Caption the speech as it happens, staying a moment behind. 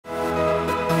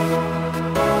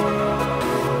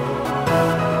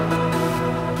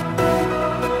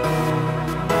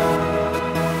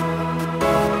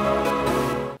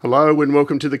Hello and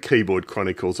welcome to the Keyboard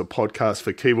Chronicles, a podcast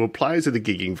for keyboard players of the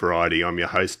gigging variety. I'm your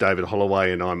host, David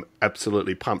Holloway, and I'm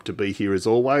absolutely pumped to be here as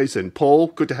always. And Paul,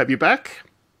 good to have you back.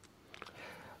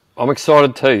 I'm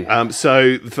excited too.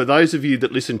 So for those of you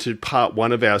that listened to part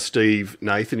one of our Steve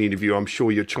Nathan interview, I'm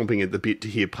sure you're chomping at the bit to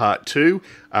hear part two.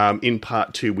 In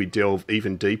part two, we delve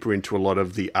even deeper into a lot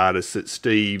of the artists that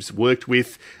Steve's worked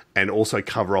with and also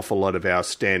cover off a lot of our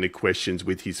standard questions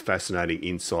with his fascinating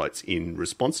insights in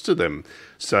response to them.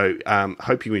 So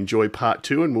hope you enjoy part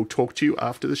two, and we'll talk to you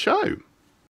after the show.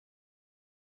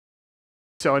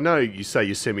 So I know you say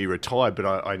you're semi-retired, but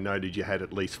I noted you had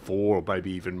at least 4 or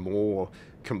maybe even more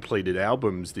completed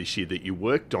albums this year that you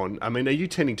worked on. I mean, are you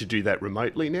tending to do that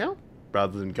remotely now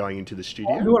rather than going into the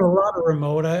studio? I'm doing a lot of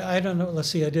remote. I don't know.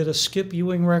 Let's see. I did a Skip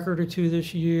Ewing record or 2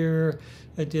 this year.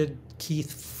 I did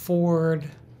Keith Ford.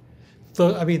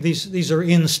 I mean, these are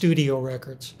in studio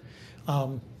records.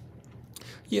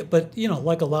 Yeah, but you know,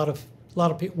 like a lot of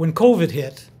people, when COVID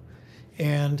hit,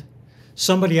 and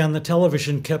somebody on the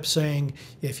television kept saying,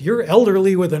 if you're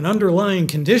elderly with an underlying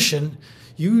condition,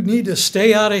 you need to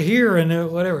stay out of here and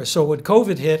whatever. So when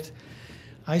COVID hit,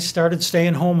 I started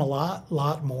staying home a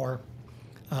lot more.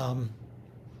 And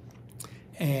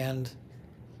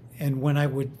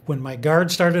when my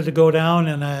guard started to go down,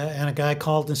 and a guy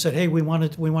called and said, hey, we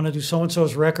want to do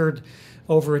so-and-so's record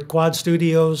over at Quad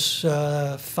Studios,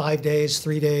 5 days,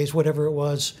 3 days, whatever it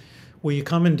was. Will you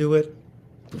come and do it?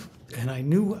 And I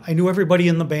knew everybody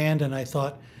in the band, and I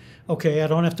thought, okay, I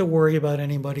don't have to worry about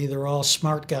anybody. They're all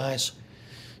smart guys.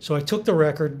 So I took the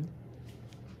record,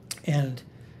 and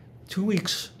 2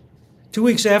 weeks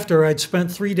after I'd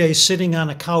spent 3 days sitting on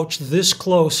a couch this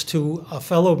close to a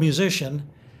fellow musician,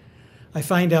 I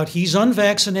find out he's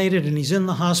unvaccinated and he's in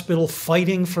the hospital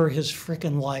fighting for his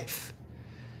frickin' life.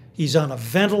 He's on a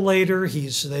ventilator.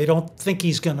 They don't think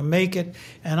he's going to make it,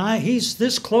 and he's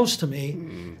this close to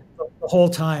me the whole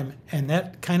time, and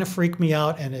that kind of freaked me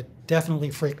out, and it definitely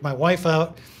freaked my wife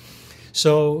out.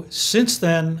 So since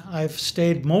then, I've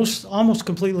stayed almost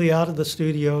completely out of the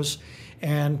studios,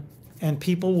 and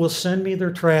people will send me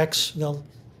their tracks. They'll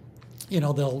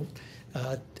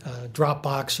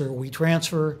Dropbox or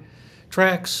WeTransfer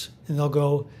tracks, and they'll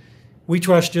go, we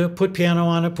trust you, put piano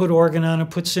on it, put organ on it,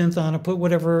 put synth on it, put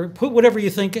whatever you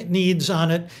think it needs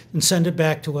on it, and send it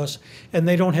back to us. And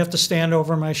they don't have to stand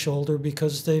over my shoulder,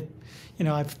 because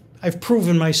I've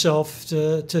proven myself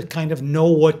to kind of know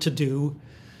what to do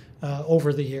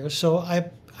over the years. So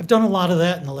I've done a lot of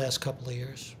that in the last couple of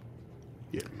years.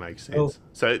 Yeah, makes sense.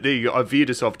 So there you go. I veered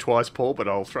us off twice, Paul, but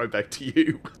I'll throw back to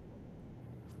you.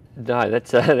 No,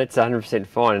 that's 100%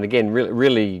 fine. And again,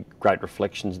 really great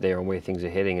reflections there on where things are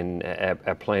heading. And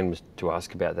our plan was to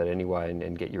ask about that anyway,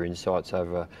 and get your insights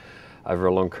over a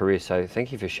long career. So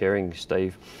thank you for sharing,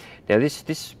 Steve. Now this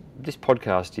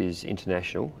podcast is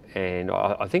international, and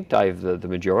I think, Dave, the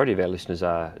majority of our listeners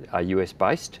are US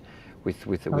based,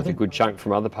 with a good chunk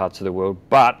from other parts of the world.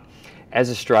 But as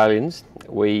Australians,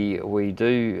 we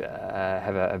do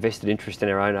have a vested interest in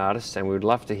our own artists, and we would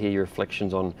love to hear your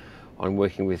reflections on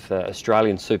working with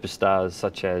Australian superstars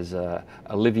such as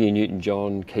Olivia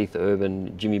Newton-John, Keith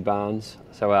Urban, Jimmy Barnes.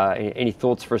 So any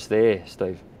thoughts for us there,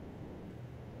 Steve?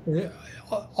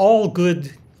 All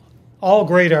good, all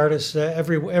great artists,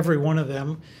 every one of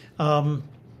them.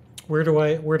 Where do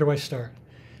I start?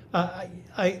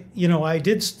 I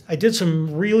did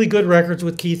some really good records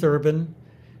with Keith Urban.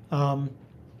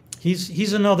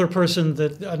 He's another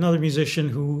musician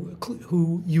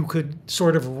who you could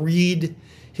sort of read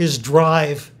his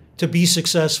drive to be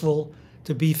successful,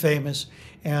 to be famous,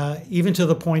 even to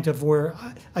the point of where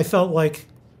I felt like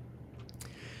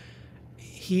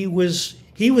he was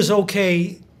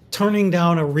okay turning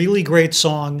down a really great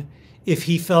song if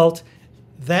he felt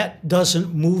that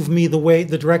doesn't move me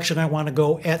the direction I want to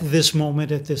go at this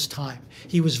moment, at this time.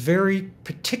 He was very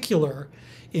particular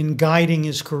in guiding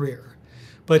his career,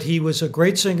 but he was a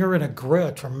great singer and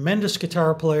a tremendous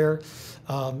guitar player.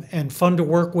 And fun to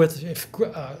work with,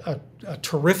 a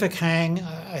terrific hang.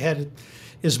 I had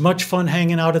as much fun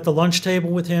hanging out at the lunch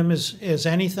table with him as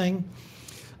anything.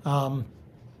 And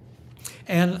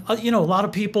a lot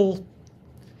of people,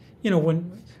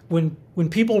 when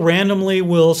people randomly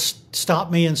will stop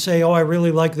me and say, "Oh, I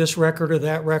really like this record or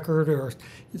that record or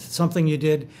something you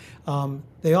did,"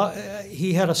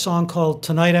 he had a song called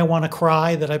 "Tonight I Want to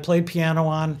Cry" that I played piano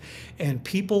on, and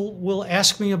people will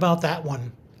ask me about that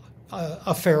one.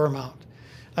 A fair amount.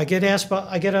 I get asked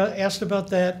about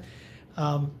that.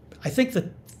 I think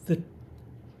that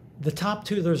the top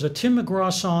 2. There's a Tim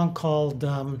McGraw song called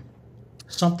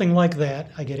 "Something Like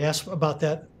That." I get asked about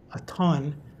that a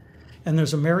ton. And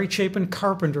there's a Mary Chapin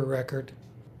Carpenter record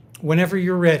Whenever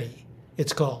You're Ready,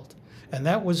 it's called. And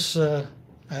that was,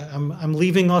 I'm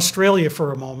leaving Australia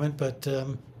for a moment, but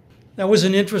that was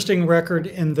an interesting record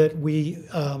in that we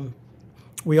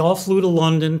all flew to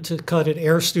London to cut at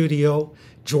Air Studio.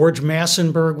 George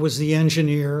Massenberg was the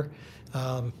engineer.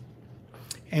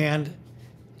 And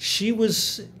she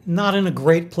was not in a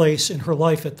great place in her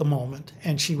life at the moment,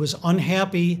 and she was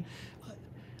unhappy.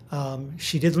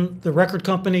 The record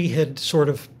company had sort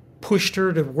of pushed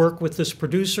her to work with this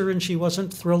producer, and she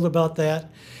wasn't thrilled about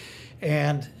that.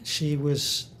 And she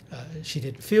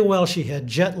didn't feel well. She had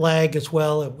jet lag as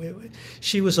well.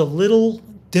 She was a little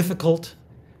difficult.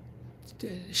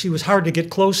 She was hard to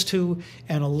get close to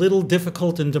and a little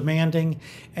difficult and demanding.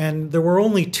 And there were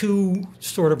only two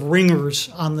sort of ringers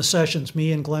on the sessions,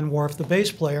 me and Glenn Worf, the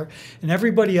bass player, and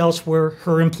everybody else were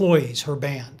her employees, her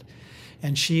band.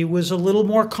 And she was a little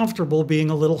more comfortable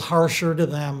being a little harsher to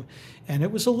them, and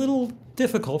it was a little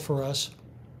difficult for us.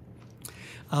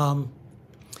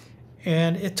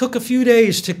 And it took a few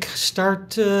days to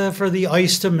start for the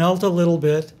ice to melt a little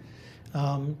bit.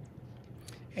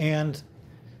 And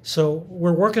so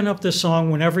we're working up this song,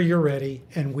 Whenever You're Ready,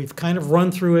 and we've kind of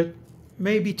run through it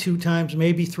maybe 2 times,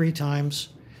 maybe 3 times,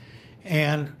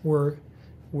 and we're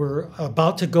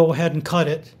about to go ahead and cut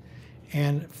it.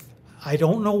 And I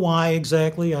don't know why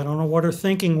exactly. I don't know what her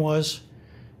thinking was.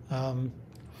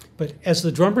 But as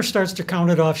the drummer starts to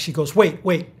count it off, she goes, wait,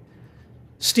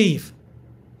 Steve,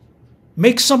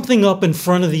 make something up in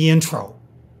front of the intro.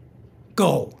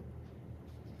 Go.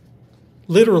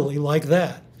 Literally like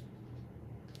that.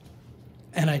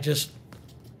 And I just,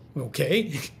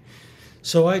 okay.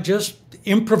 So I just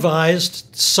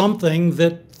improvised something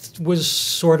that was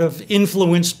sort of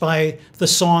influenced by the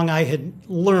song I had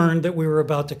learned that we were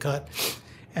about to cut.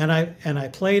 And I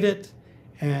played it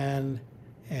and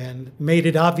made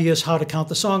it obvious how to count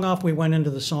the song off. We went into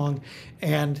the song,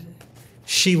 and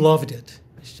she loved it.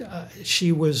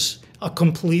 She was a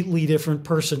completely different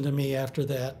person to me after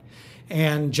that.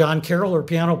 And John Carroll, her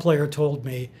piano player, told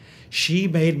me, she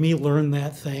made me learn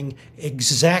that thing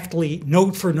exactly,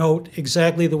 note for note,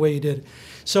 exactly the way you did.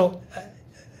 So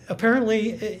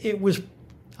apparently it was,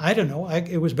 I don't know,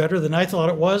 it was better than I thought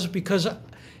it was, because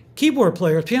keyboard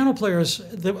players, piano players,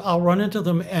 I'll run into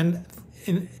them, and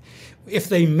if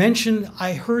they mention,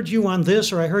 I heard you on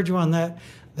this or I heard you on that,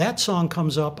 that song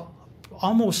comes up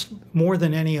almost more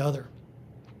than any other.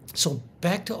 So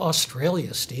back to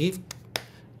Australia, Steve.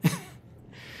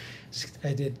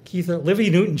 I did Keith, Olivia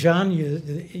Newton-John.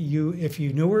 If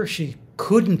you knew her, she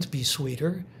couldn't be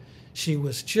sweeter. She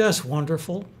was just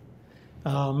wonderful.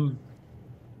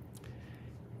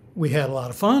 We had a lot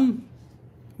of fun.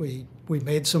 We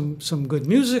made some good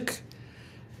music.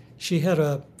 She had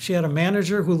a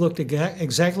manager who looked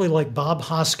exactly like Bob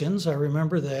Hoskins. I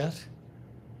remember that,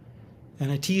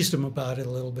 and I teased him about it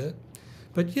a little bit.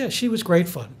 But yeah, she was great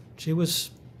fun. She was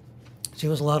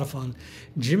a lot of fun.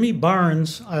 Jimmy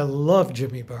Barnes, I love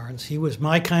Jimmy Barnes. He was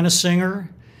my kind of singer.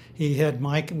 He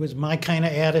was my kind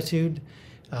of attitude.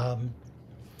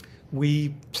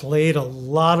 We played a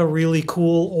lot of really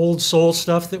cool old soul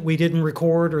stuff that we didn't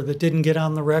record or that didn't get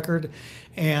on the record.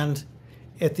 And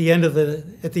at the end of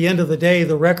the day,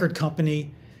 the record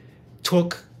company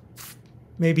took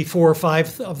maybe 4 or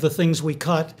 5 of the things we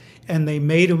cut, and they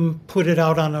made them put it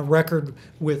out on a record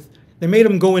with. They made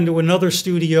them go into another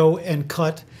studio and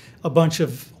cut a bunch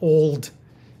of old,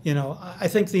 I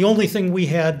think the only thing we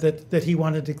had that he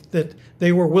wanted to, that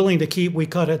they were willing to keep, we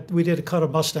did cut a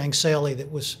Mustang Sally that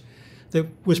was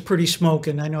pretty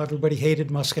smoking. I know everybody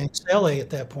hated Mustang Sally at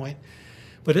that point,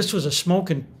 but this was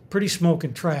a pretty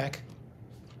smoking track.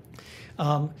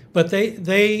 But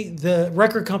the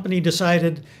record company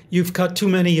decided, you've cut too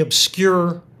many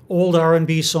obscure old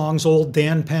R&B songs, old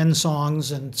Dan Penn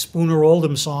songs, and Spooner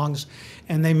Oldham songs,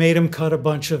 and they made him cut a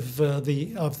bunch of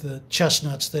the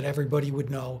chestnuts that everybody would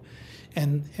know,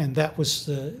 and that was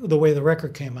the way the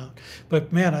record came out.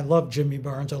 But man, I loved Jimmy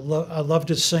Barnes. I loved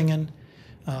his singing.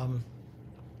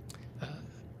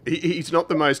 He's not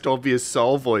the most obvious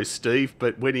soul voice, Steve,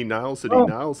 but when he nails it, he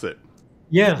nails it.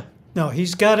 Yeah, no,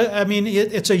 he's got it. I mean,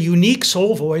 it's a unique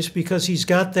soul voice because he's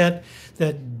got that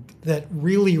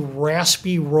really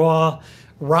raspy, raw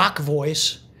rock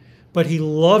voice, but he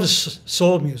loves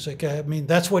soul music. I mean,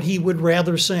 that's what he would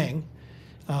rather sing.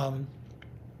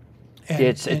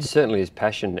 It's certainly his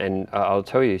passion, and I'll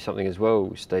tell you something as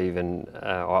well, Steve. And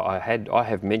I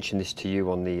have mentioned this to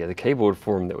you on the keyboard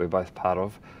forum that we're both part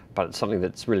of, but it's something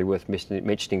that's really worth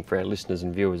mentioning for our listeners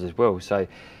and viewers as well. So.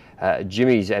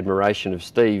 Jimmy's admiration of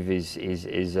Steve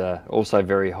is also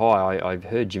very high. I've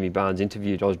heard Jimmy Barnes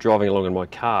interviewed. I was driving along in my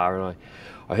car, and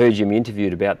I I heard Jimmy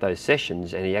interviewed about those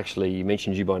sessions, and he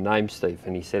mentioned you by name, Steve,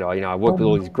 and he said, "Oh, I worked with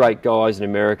all these great guys in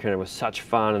America, and it was such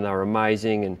fun, and they were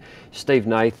amazing." And Steve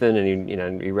Nathan,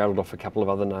 and he rattled off a couple of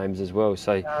other names as well.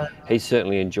 So he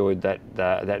certainly enjoyed that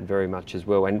very much as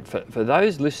well. And for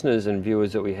those listeners and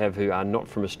viewers that we have who are not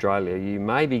from Australia, you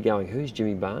may be going, "Who's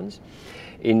Jimmy Barnes?"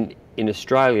 In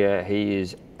Australia, he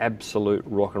is absolute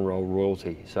rock and roll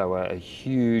royalty. So a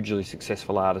hugely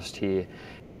successful artist here.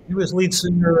 He was lead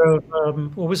singer of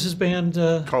what was his band?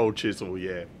 Cold Chisel,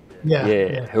 yeah.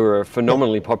 Yeah, who were a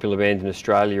phenomenally popular band in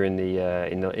Australia in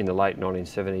the late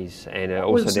 1970s, and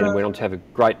also then went on to have a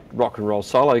great rock and roll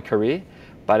solo career.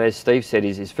 But as Steve said,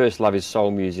 his first love is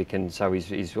soul music, and so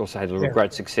he's also had a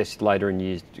great success later in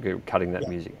years cutting that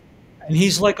music. And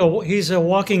he's a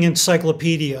walking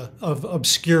encyclopedia of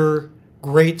obscure,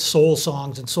 great soul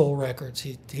songs and soul records.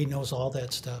 He knows all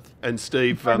that stuff. And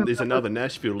Steve, there's another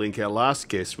Nashville link. Our last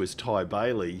guest was Ty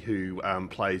Bailey, who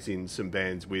plays in some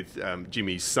bands with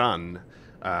Jimmy's son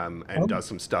and does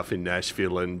some stuff in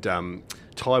Nashville. And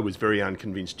Ty was very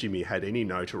unconvinced Jimmy had any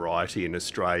notoriety in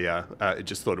Australia.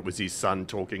 Just thought it was his son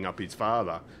talking up his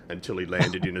father until he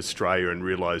landed in Australia and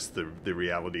realised the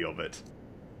reality of it.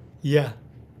 Yeah.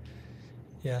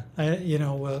 Yeah, I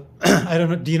don't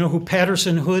know. Do you know who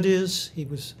Patterson Hood is? He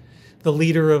was the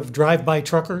leader of Drive-By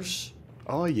Truckers.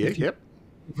 Oh, yeah, yep.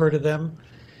 You've heard of them.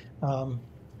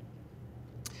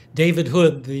 David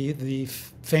Hood, the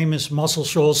famous Muscle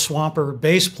Shoals Swamper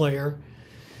bass player,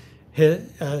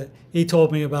 he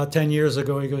told me about 10 years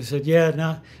ago. He said,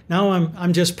 "Yeah, now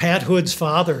I'm just Pat Hood's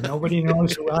father. Nobody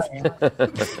knows who I am."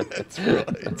 That's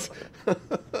right.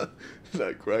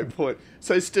 No, great point.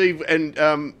 So, Steve,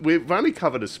 and we've only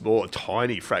covered a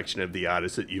tiny fraction of the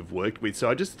artists that you've worked with. So,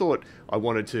 I just thought I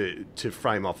wanted to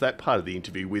frame off that part of the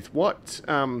interview with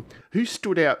who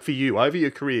stood out for you over your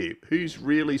career? Who's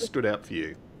really stood out for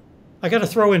you? I got to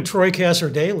throw in Troy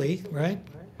Cassar-Daley, right?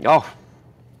 Oh,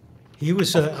 he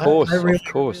was of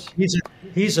course.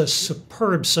 He's a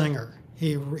superb singer.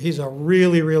 He's a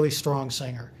really, really strong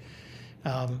singer.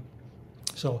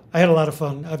 So I had a lot of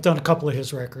fun. I've done a couple of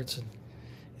his records,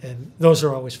 and those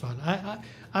are always fun.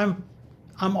 I'm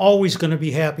always going to be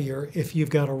happier if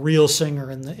you've got a real singer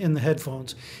in the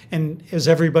headphones. And as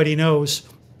everybody knows,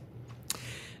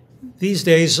 these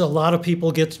days a lot of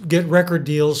people get record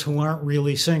deals who aren't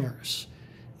really singers,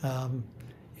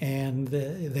 and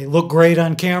they look great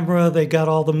on camera. They got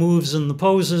all the moves and the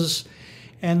poses,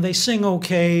 and they sing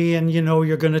okay. And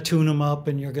you're going to tune them up,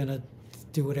 and you're going to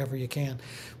do whatever you can.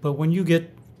 But when you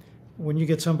get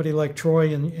somebody like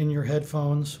Troy in your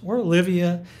headphones, or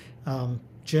Olivia,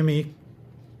 Jimmy,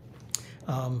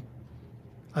 I've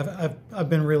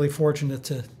been really fortunate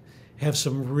to have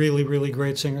some really, really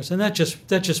great singers, and that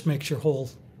just makes your whole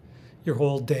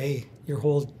day, your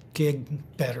whole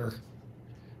gig better.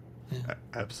 Yeah.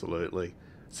 Absolutely.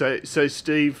 So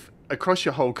Steve, across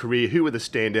your whole career, who are the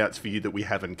standouts for you that we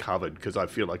haven't covered? Because I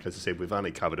feel like, as I said, we've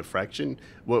only covered a fraction.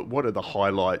 What are the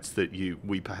highlights that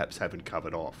we perhaps haven't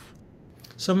covered off?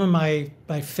 Some of my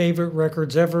favorite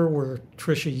records ever were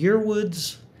Trisha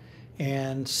Yearwood's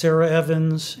and Sarah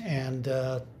Evans and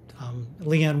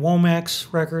Leanne Womack's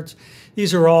records.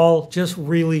 These are all just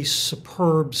really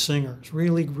superb singers,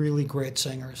 really, really great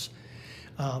singers.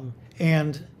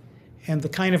 And the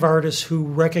kind of artists who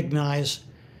recognize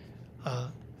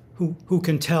who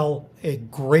can tell a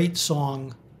great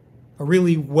song, a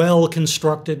really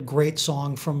well-constructed great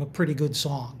song from a pretty good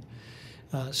song.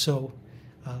 So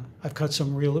I've cut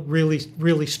some really,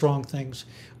 really strong things.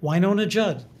 Winona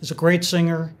Judd is a great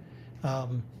singer.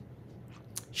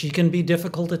 She can be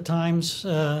difficult at times,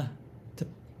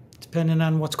 depending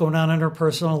on what's going on in her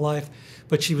personal life,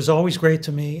 but she was always great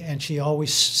to me, and she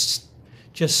always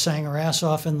just sang her ass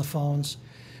off in the phones.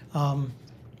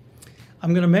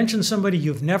 I'm going to mention somebody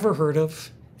you've never heard of,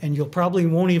 and you'll probably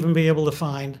won't even be able to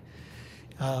find.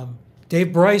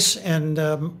 Dave Bryce and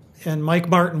Mike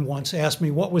Martin once asked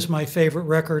me what was my favorite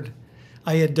record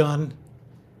I had done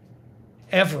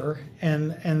ever,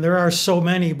 and there are so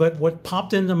many, but what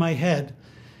popped into my head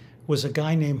was a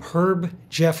guy named Herb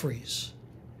Jeffries.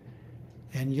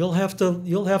 And you'll have to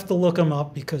look him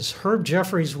up, because Herb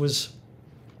Jeffries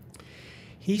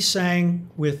he sang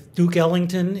with Duke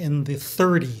Ellington in the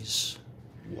 30s.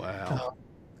 Wow.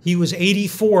 He was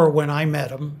 84 when I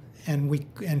met him,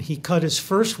 and he cut his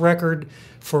first record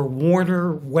for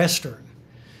Warner Western,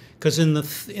 because in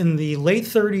the late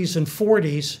 30s and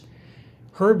 40s,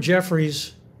 Herb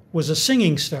Jeffries was a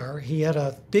singing star. He had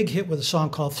a big hit with a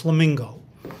song called Flamingo,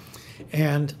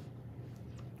 and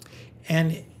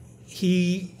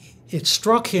it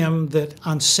struck him that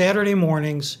on Saturday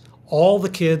mornings all the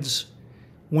kids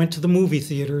went to the movie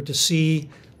theater to see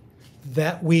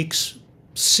that week's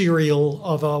serial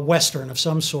of a Western of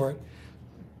some sort.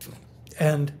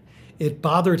 And it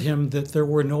bothered him that there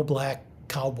were no black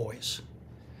cowboys.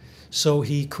 So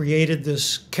he created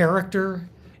this character,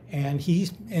 and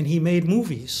he made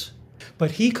movies.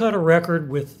 But he cut a record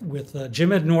with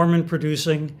Jim Ed Norman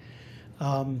producing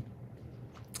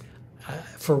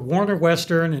for Warner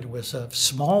Western. It was a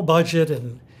small budget,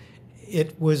 and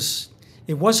it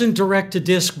wasn't direct to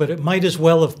disc, but it might as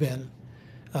well have been.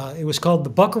 It was called The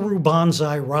Buckaroo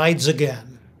Banzai Rides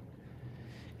Again,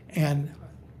 and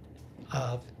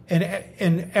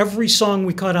every song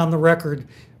we cut on the record,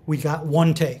 we got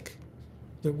one take.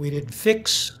 That we didn't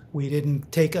fix. We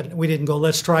didn't go,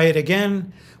 let's try it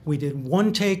again. We did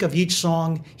one take of each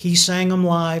song. He sang them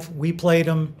live. We played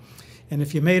them. And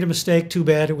if you made a mistake, too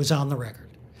bad, it was on the record.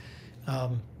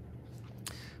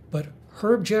 But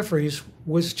Herb Jeffries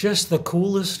was just the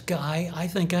coolest guy I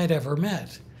think I'd ever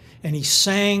met. And he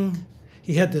sang,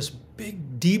 he had this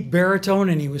big, deep baritone,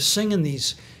 and he was singing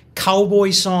these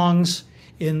cowboy songs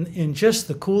in just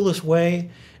the coolest way.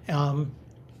 And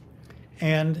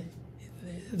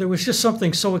there was just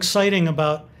something so exciting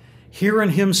about hearing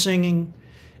him singing,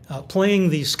 playing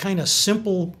these kind of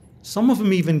simple, some of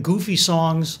them even goofy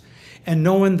songs, and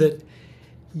knowing that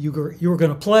you were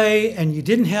going to play, and you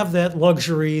didn't have that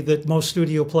luxury that most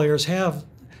studio players have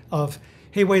of,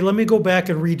 hey, wait, let me go back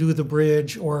and redo the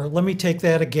bridge, or let me take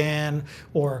that again,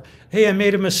 or, hey, I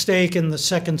made a mistake in the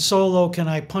second solo, can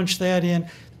I punch that in?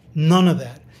 None of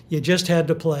that. You just had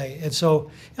to play. And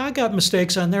so I got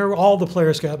mistakes on there. All the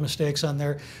players got mistakes on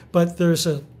there. But there's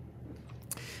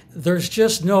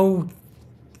just nothing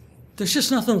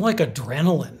like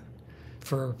adrenaline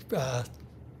for,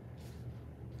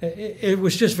 it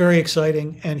was just very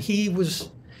exciting. And he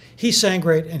sang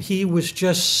great, and he was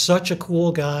just such a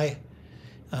cool guy.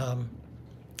 And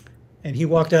he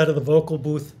walked out of the vocal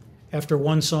booth after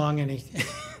one song, and he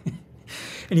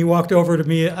and he walked over to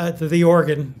me to the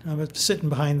organ. I was sitting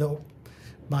behind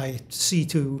my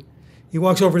C2. He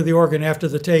walks over to the organ after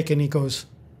the take, and he goes,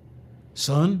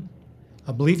 "Son,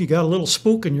 I believe you got a little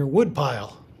spook in your wood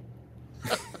pile."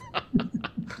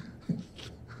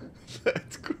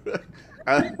 That's good.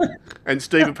 And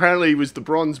Steve, apparently he was the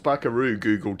Bronze Buckaroo,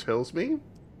 Google tells me.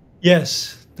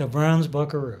 Yes, the Bronze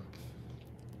Buckaroo.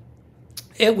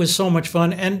 It was so much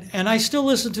fun, and I still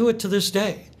listen to it to this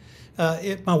day.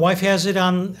 My wife has it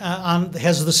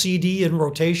has the CD in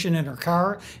rotation in her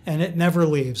car, and it never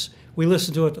leaves. We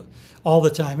listen to it all the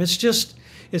time.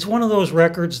 It's one of those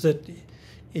records that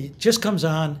it just comes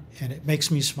on and it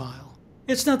makes me smile.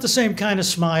 It's not the same kind of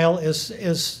smile as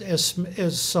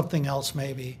something else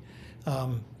maybe.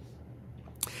 And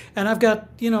I've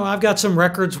got some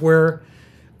records where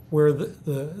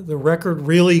the record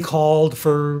really called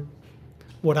for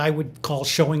what I would call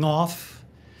showing off.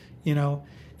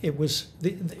 It was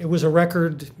a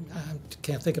record, I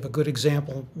can't think of a good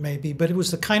example maybe, but it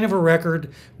was the kind of a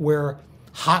record where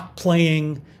hot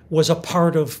playing was a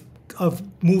part of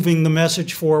moving the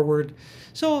message forward.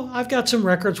 So I've got some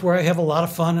records where I have a lot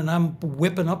of fun and I'm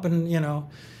whipping up, and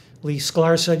Lee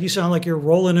Sklar said, "You sound like you're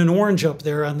rolling an orange up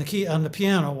there on the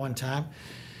piano one time."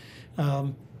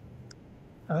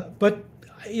 But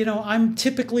I'm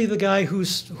typically the guy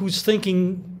who's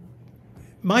thinking.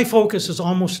 My focus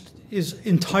is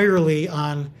entirely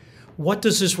on what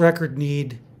does this record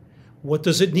need? What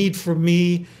does it need from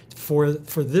me for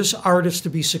this artist to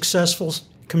be successful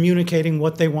communicating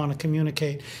what they want to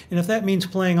communicate? And if that means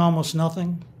playing almost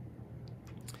nothing,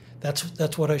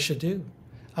 that's what I should do.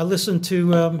 I listened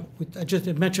to, I just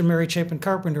mentioned Mary Chapin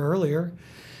Carpenter earlier.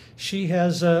 She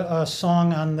has a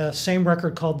song on the same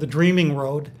record called The Dreaming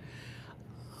Road.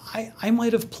 I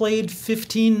might have played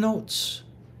 15 notes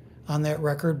on that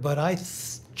record, but I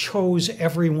chose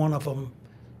every one of them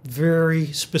very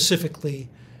specifically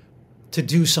to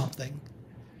do something.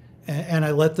 And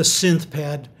I let the synth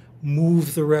pad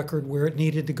move the record where it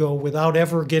needed to go without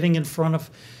ever getting in front of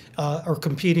or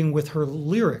competing with her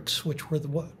lyrics, which were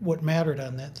what mattered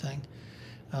on that thing.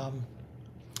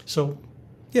 So,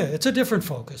 yeah, it's a different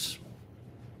focus.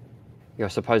 Yeah, I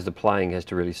suppose the playing has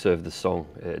to really serve the song.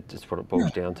 It's what it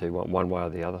boils down to, one way or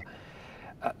the other.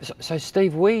 So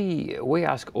Steve, we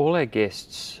ask all our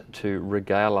guests to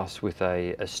regale us with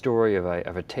a story of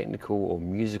a technical or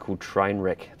musical train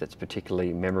wreck that's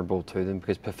particularly memorable to them,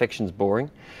 because perfection's boring.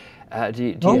 Do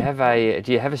you have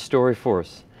a story for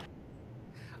us?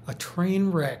 A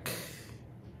train wreck.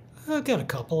 I've got a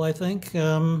couple, I think.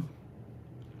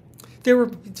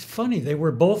 It's funny, they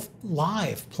were both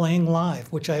playing live,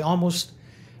 which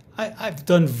I've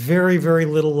done very, very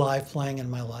little live playing in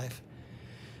my life.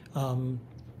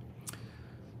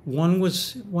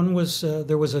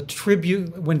 There was a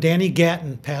tribute when Danny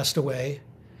Gatton passed away.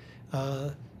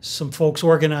 Some folks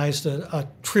organized a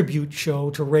tribute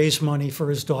show to raise money for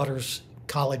his daughter's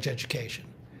college education,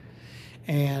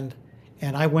 and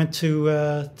I went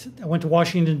to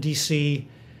Washington D.C.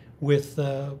 with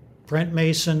Brent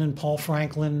Mason and Paul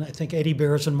Franklin, I think Eddie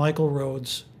Bears and Michael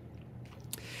Rhodes,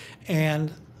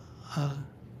 and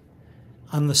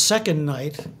on the second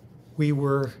night we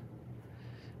were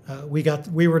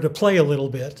to play a little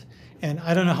bit. And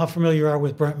I don't know how familiar you are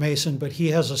with Brent Mason, but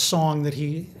he has a song that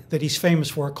he's famous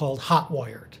for called Hot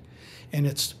Wired. And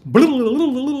it's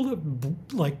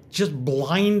like just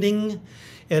blinding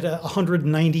at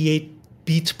 198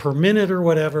 beats per minute or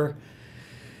whatever.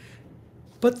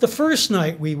 But the first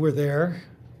night we were there,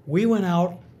 we went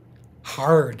out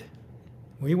hard.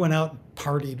 We went out and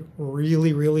partied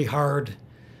really, really hard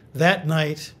that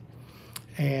night.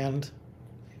 And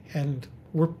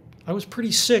I was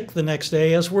pretty sick the next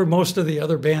day, as were most of the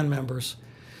other band members.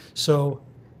 So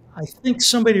I think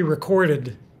somebody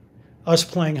recorded us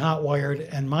playing Hot Wired,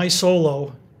 and my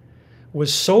solo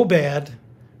was so bad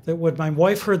that when my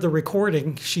wife heard the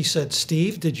recording, she said,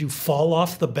 "Steve, did you fall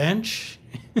off the bench?"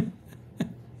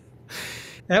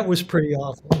 That was pretty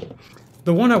awful.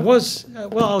 The one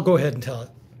I'll go ahead and tell it.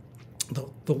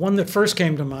 The one that first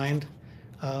came to mind,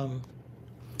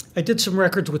 I did some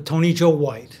records with Tony Joe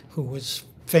White, who was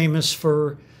famous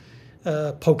for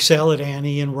Poke Salad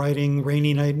Annie and writing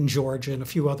Rainy Night in Georgia and a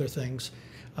few other things.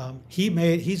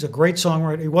 He's a great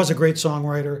songwriter. He was a great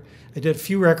songwriter. I did a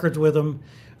few records with him.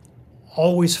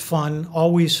 Always fun,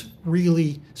 always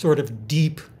really sort of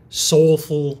deep,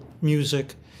 soulful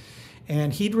music.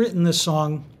 And he'd written this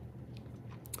song,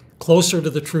 Closer to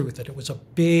the Truth, that it was a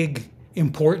big,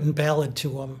 important ballad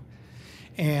to him.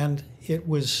 And it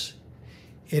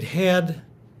had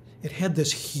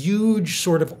this huge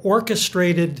sort of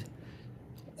orchestrated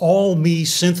all-me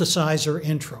synthesizer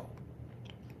intro.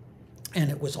 And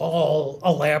it was all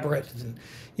elaborate,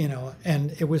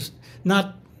 and it was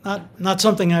not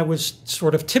something I was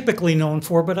sort of typically known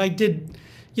for, but I did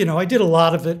a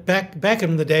lot of it. Back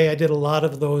in the day, I did a lot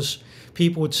of those.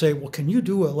 People would say, well, can you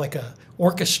do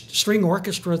a string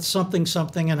orchestra,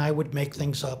 something, and I would make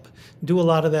things up, do a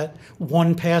lot of that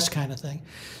one pass kind of thing.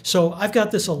 So I've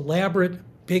got this elaborate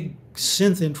big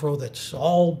synth intro that's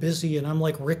all busy, and I'm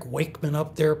like Rick Wakeman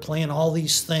up there playing all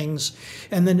these things,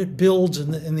 and then it builds,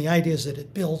 and the idea is that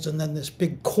it builds, and then this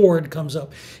big chord comes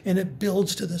up, and it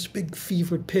builds to this big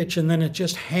fevered pitch, and then it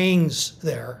just hangs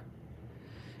there.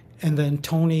 And then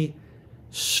Tony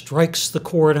strikes the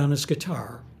chord on his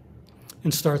guitar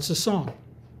and starts the song.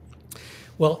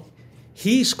 Well,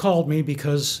 he's called me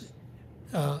because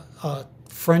a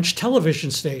French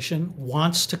television station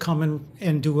wants to come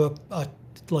and do a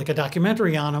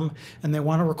documentary on him, and they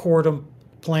want to record him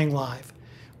playing live.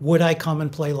 Would I come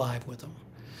and play live with him?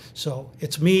 So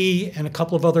it's me and a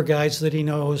couple of other guys that he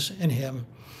knows and him,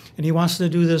 and he wants to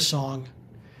do this song.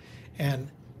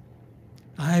 And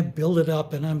I build it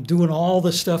up, and I'm doing all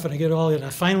this stuff, and I get all it,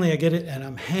 and finally I get it, and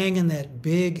I'm hanging that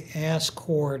big ass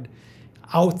chord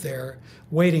out there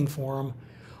waiting for him.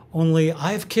 Only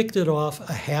I've kicked it off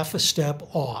a half a step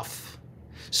off,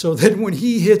 so that when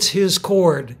he hits his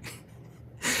chord,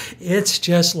 it's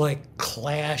just like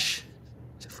Clash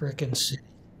frickin' City.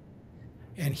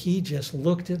 And he just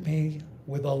looked at me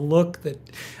with a look that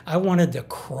I wanted to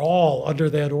crawl under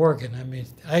that organ. I mean,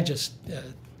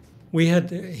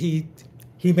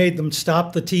 he made them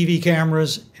stop the TV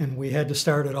cameras, and we had to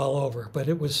start it all over. But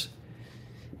it was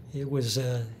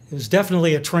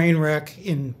definitely a train wreck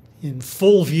in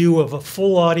full view of a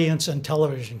full audience and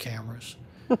television cameras.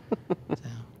 So.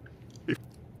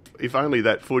 If only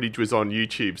that footage was on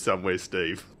YouTube somewhere,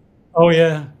 Steve. Oh,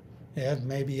 yeah. Yeah,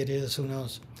 maybe it is. Who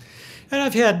knows? And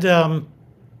I've had,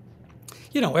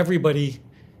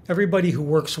 everybody who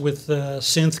works with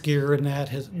synth gear and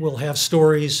that will have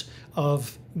stories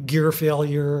of gear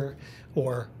failure,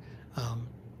 or,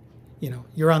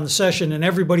 you're on the session and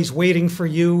everybody's waiting for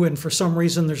you, and for some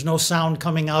reason there's no sound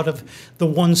coming out of the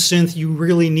one synth you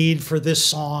really need for this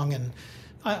song. And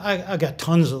I got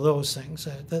tons of those things.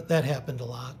 That happened a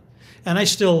lot. And I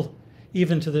still,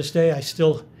 even to this day,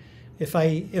 if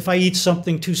I eat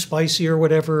something too spicy or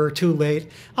whatever, or too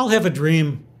late, I'll have a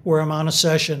dream where I'm on a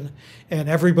session and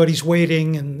everybody's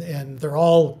waiting, and they're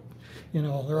all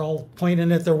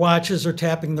pointing at their watches or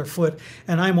tapping their foot,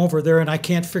 and I'm over there and I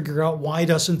can't figure out why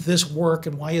doesn't this work,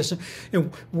 and why isn't,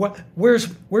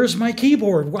 where's my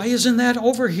keyboard? Why isn't that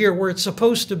over here where it's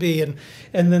supposed to be? And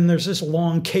then there's this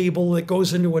long cable that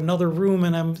goes into another room,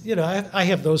 and I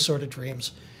have those sort of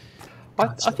dreams.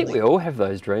 I think we all have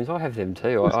those dreams. I have them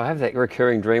too. I have that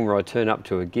recurring dream where I turn up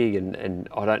to a gig and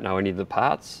I don't know any of the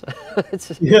parts.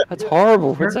 It's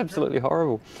horrible. It's absolutely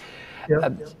horrible.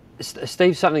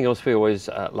 Steve, something else we always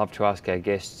love to ask our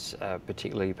guests,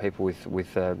 particularly people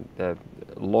with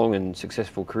long and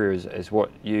successful careers as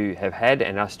what you have had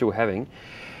and are still having.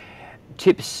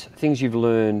 Tips, things you've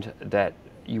learned that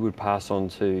you would pass on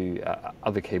to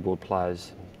other keyboard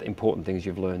players, the important things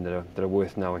you've learned that are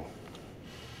worth knowing.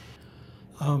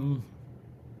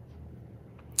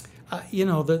 You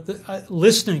know,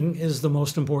 listening is the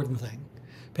most important thing.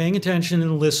 Paying attention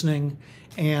and listening,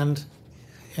 and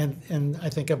I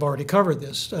think I've already covered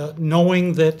this.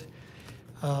 Knowing that,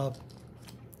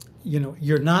 you know,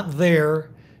 you're not there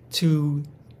to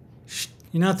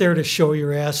show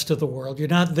your ass to the world. You're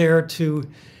not there to,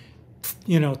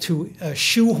 you know, to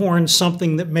shoehorn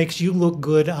something that makes you look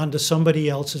good onto somebody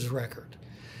else's record.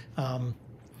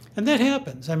 And that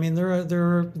happens. I mean, there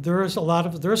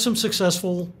are some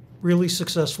successful, really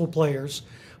successful players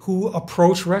who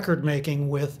approach record making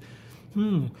with,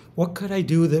 what could I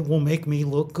do that will make me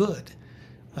look good?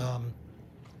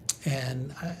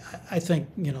 And I think,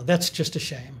 you know, that's just a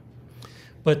shame.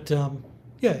 But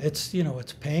yeah, it's, you know,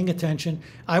 it's paying attention.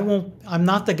 I'm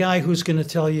not the guy who's going to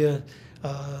tell you,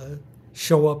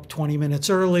 show up 20 minutes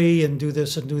early and do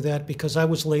this and do that, because I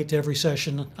was late to every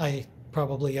session I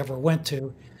probably ever went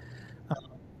to.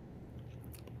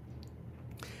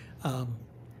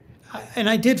 And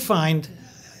I did find,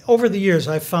 over the years,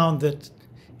 I've found that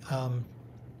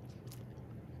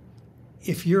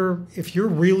if you're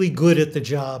really good at the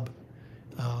job,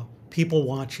 people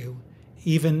want you,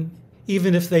 even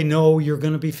if they know you're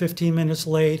going to be 15 minutes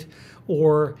late,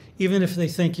 or even if they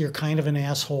think you're kind of an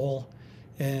asshole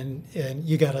and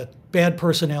you got a bad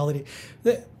personality.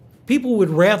 People would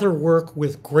rather work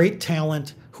with great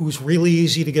talent who's really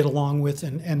easy to get along with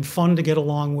and fun to get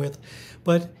along with.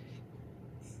 But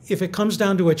if it comes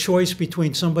down to a choice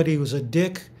between somebody who's a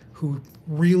dick who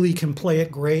really can play it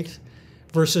great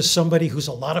versus somebody who's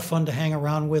a lot of fun to hang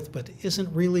around with but isn't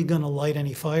really going to light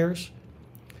any fires,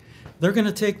 they're going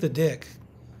to take the dick.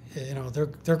 You know,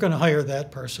 they're going to hire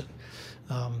that person.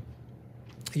 I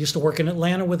used to work in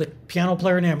Atlanta with a piano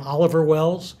player named Oliver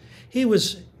Wells. He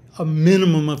was a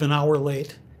minimum of an hour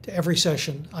late to every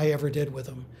session I ever did with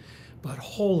him. But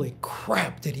holy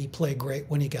crap, did he play great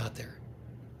when he got there.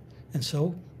 And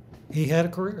so he had a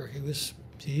career.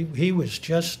 He was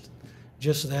just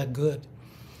that good.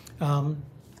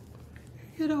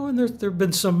 You know, and there've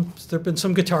been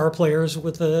some guitar players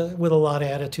with a lot of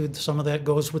attitude. Some of that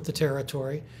goes with the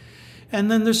territory.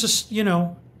 And then there's this, you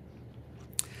know,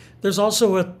 there's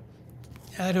also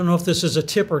I don't know if this is a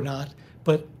tip or not,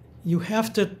 but you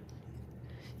have to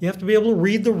be able to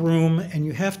read the room, and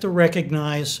you have to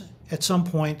recognize at some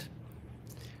point,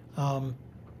 am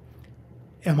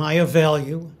I of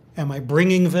value? Am I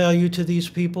bringing value to these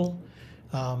people?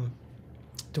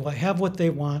 Do I have what they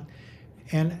want?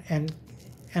 And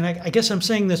I guess I'm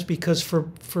saying this because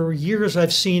for years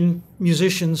I've seen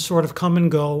musicians sort of come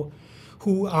and go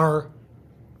who are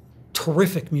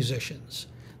terrific musicians.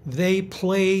 They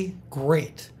play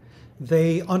great.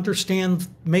 They understand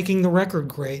making the record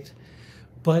great,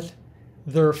 but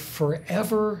they're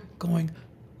forever going,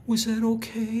 was that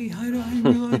okay? I don't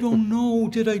know.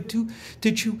 Do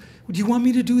you want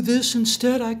me to do this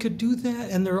instead? I could do that.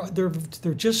 And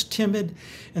they're just timid.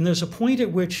 And there's a point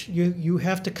at which you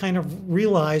have to kind of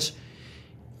realize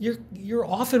you're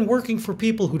often working for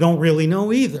people who don't really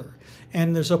know either.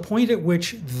 And there's a point at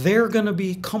which they're going to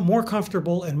become more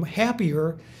comfortable and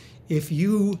happier if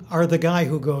you are the guy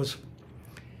who goes,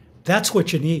 that's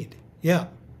what you need. Yeah.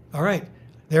 All right.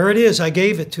 There it is. I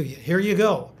gave it to you. Here you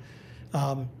go.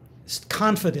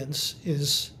 Confidence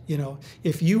is, you know,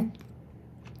 if you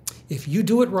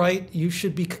do it right, you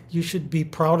should be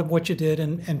proud of what you did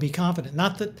and be confident.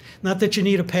 Not that you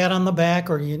need a pat on the back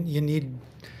or you need,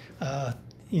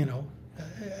 you know,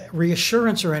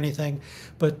 reassurance or anything,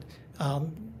 but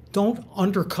don't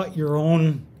undercut your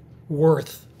own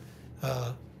worth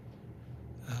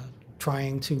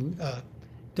trying to.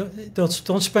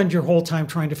 Don't spend your whole time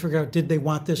trying to figure out, did they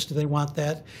want this? Do they want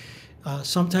that?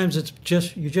 Sometimes it's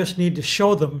just, you just need to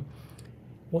show them,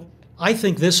 well, I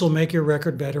think this will make your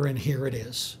record better, and here it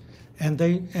is.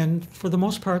 And for the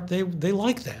most part, they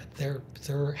like that.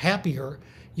 They're happier.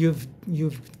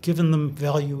 You've given them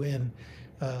value in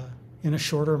a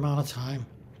shorter amount of time.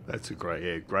 That's a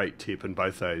great tip, and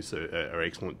both those are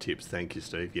excellent tips. Thank you,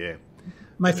 Steve. Yeah.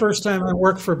 My first time I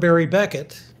worked for Barry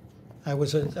Beckett, I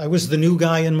was the new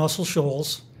guy in Muscle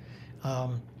Shoals,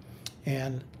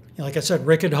 and like I said,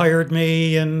 Rick had hired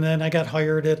me, and then I got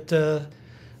hired at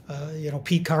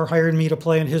Pete Carr hired me to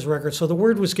play on his record. So the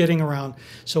word was getting around.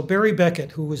 So Barry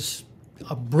Beckett, who was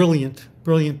a brilliant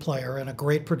player and a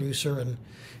great producer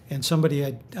and somebody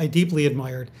I deeply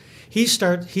admired, he's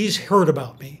heard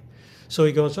about me. So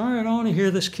he goes, all right, I want to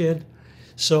hear this kid.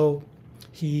 So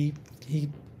he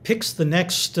picks the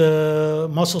next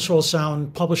Muscle Shoals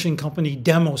Sound publishing company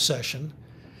demo session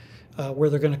where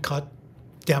they're going to cut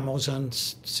demos on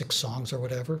 6 songs or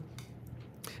whatever.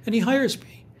 And he hires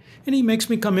me. And he makes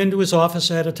me come into his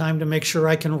office at a time to make sure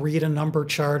I can read a number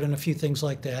chart and a few things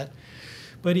like that.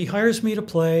 But he hires me to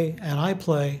play, and I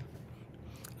play.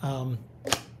 And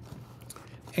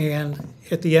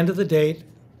at the end of the date,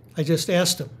 I just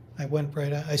asked him.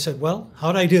 I said, well,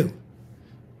 how'd I do?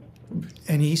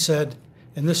 And he said,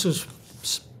 and this was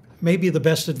maybe the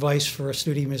best advice for a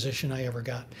studio musician I ever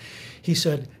got. He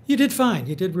said, you did fine.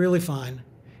 You did really fine.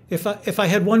 If I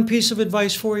had one piece of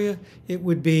advice for you, it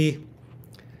would be,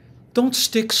 don't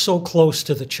stick so close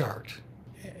to the chart.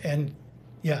 And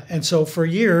so for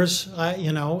years,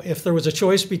 if there was a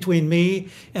choice between me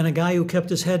and a guy who kept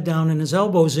his head down and his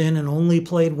elbows in and only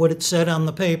played what it said on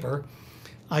the paper,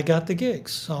 I got the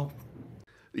gigs. So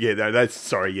yeah, no,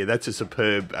 that's a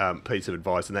superb piece of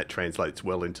advice, and that translates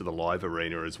well into the live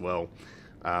arena as well.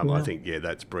 I think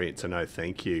that's brilliant. So no,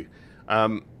 thank you.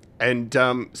 And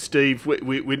Steve,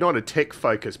 we're not a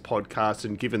tech-focused podcast,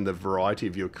 and given the variety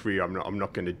of your career, I'm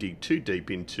not going to dig too deep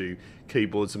into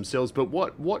keyboards themselves. But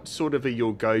what sort of are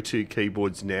your go-to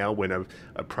keyboards now when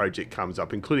a project comes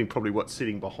up, including probably what's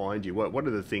sitting behind you? What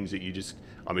are the things that you just?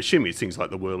 I'm assuming it's things like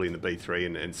the Whirly and the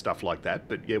B3 and stuff like that.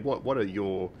 But yeah, what are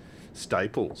your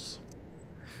staples?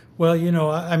 Well,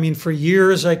 for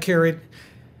years I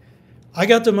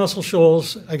got to Muscle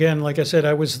Shoals, again, like I said,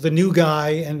 I was the new guy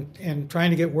and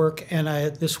trying to get work, and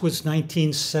this was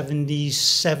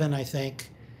 1977, I think.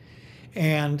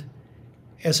 And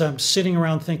as I'm sitting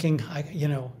around thinking,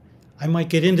 I might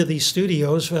get into these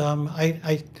studios,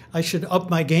 I should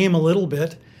up my game a little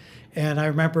bit. And I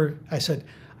remember I said,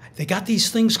 they got these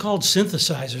things called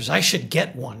synthesizers. I should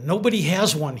get one. Nobody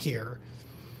has one here.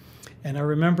 And I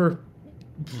remember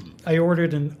I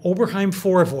ordered an Oberheim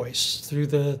 4-voice through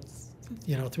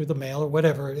the mail or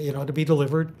whatever, to be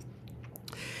delivered.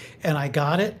 And I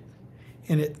got it,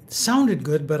 and it sounded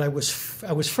good, but I was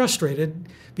frustrated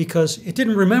because it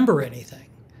didn't remember anything.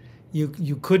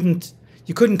 You couldn't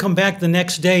come back the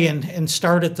next day and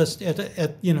start at the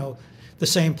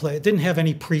same place. It didn't have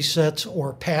any presets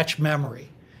or patch memory.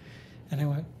 And I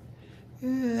went,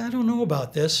 I don't know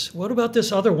about this. What about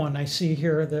this other one I see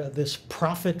here, this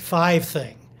Prophet 5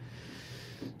 thing?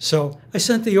 So I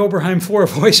sent the Oberheim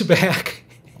 4-voice back,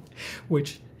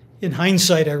 which in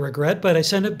hindsight I regret, but I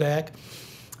sent it back.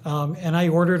 And I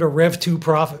ordered a Rev 2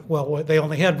 Prophet. Well, they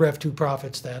only had Rev 2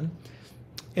 Prophets then.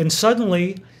 And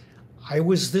suddenly I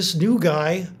was this new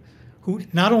guy who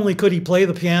not only could he play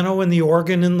the piano and the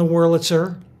organ and the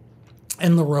Wurlitzer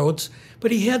and the Rhodes,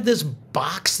 but he had this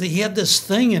box, he had this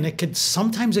thing, and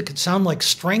sometimes it could sound like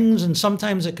strings, and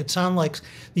sometimes it could sound like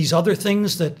these other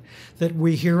things that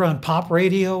we hear on pop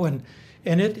radio, and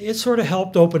it sort of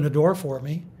helped open the door for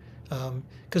me,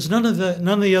 because none of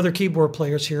the other keyboard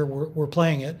players here were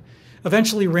playing it.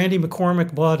 Eventually, Randy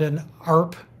McCormick bought an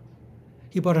ARP.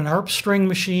 He bought an ARP string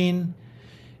machine,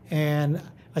 and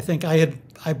I think I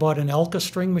bought an Elka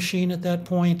string machine at that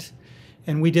point.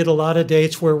 And we did a lot of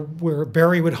dates where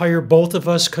Barry would hire both of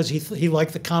us because he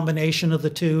liked the combination of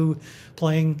the two,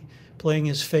 playing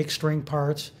his fake string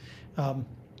parts. And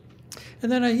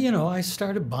then I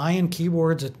started buying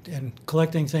keyboards and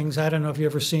collecting things. I don't know if you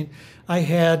ever seen. I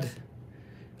had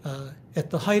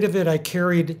at the height of it, I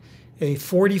carried a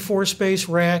 44-space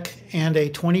rack and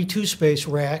a 22-space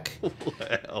rack,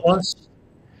 Wow. plus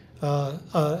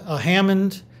a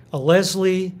Hammond, a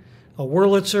Leslie, a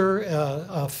Wurlitzer,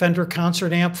 a Fender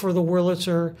concert amp for the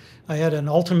Wurlitzer. I had an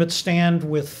Ultimate stand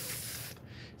with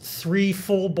 3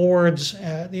 full boards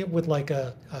with like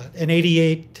an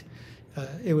 88.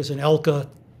 It was an Elka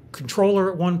controller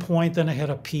at one point. Then I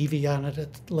had a PV on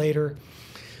it later.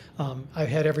 I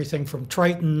had everything from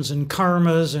Tritons and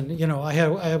Karmas, and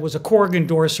I was a Korg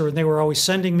endorser, and they were always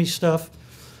sending me stuff.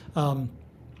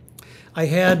 I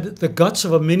had the guts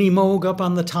of a Mini Moog up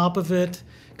on the top of it,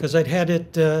 because I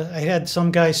had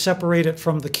some guy separate it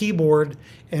from the keyboard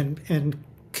and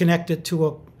connect it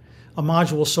to a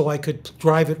module so I could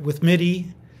drive it with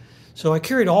MIDI. So I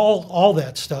carried all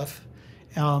that stuff,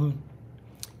 and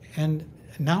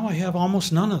now I have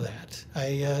almost none of that.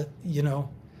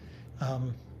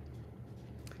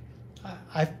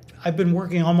 I've been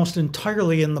working almost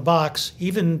entirely in the box,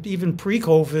 even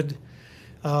pre-COVID.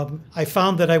 I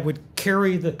found that I would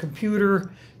carry the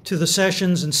computer to the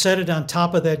sessions and set it on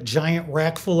top of that giant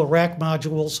rack full of rack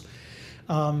modules.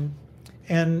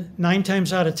 And 9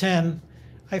 times out of 10,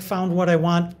 I found what I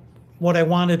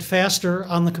wanted faster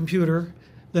on the computer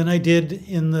than I did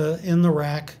in the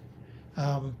rack.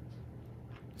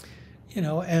 You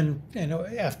know, and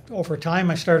over time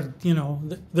I started, you know,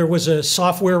 there was a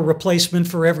software replacement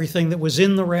for everything that was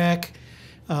in the rack.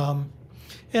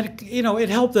 And you know, it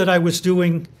helped that I was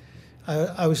doing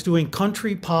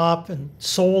country pop and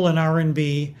soul and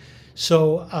R&B.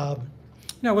 So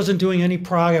you know, I wasn't doing any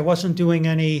prog. I wasn't doing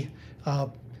any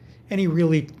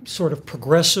really sort of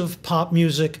progressive pop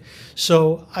music.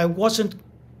 So I wasn't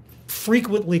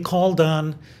frequently called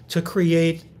on to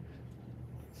create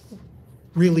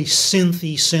really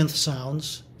synthy synth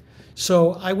sounds.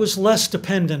 So I was less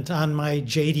dependent on my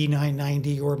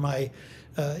JD990 or my,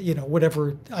 you know,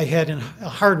 whatever I had in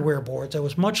hardware boards. I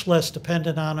was much less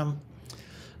dependent on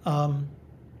them.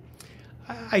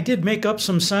 I did make up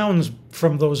some sounds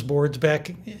from those boards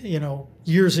back, you know,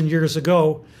 years and years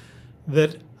ago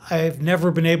that I've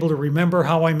never been able to remember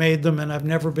how I made them, and I've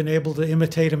never been able to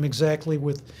imitate them exactly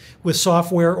with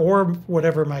software or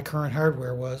whatever my current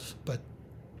hardware was. But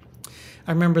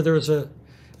I remember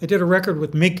I did a record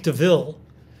with Mick DeVille,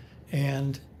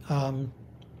 and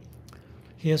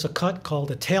he has a cut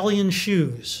called Italian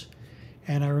Shoes.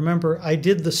 And I remember I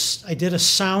did a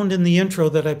sound in the intro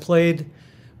that I played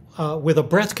with a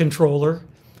breath controller,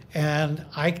 and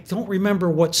I don't remember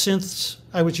what synths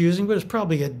I was using, but it was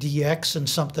probably a DX and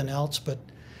something else. But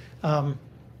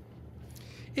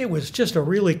it was just a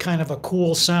really kind of a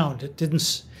cool sound. It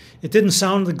didn't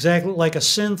sound exactly like a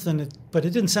synth, but it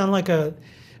didn't sound like an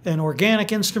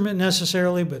organic instrument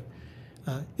necessarily. But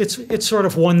it's sort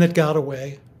of one that got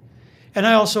away. And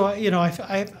I also, you know,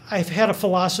 I've had a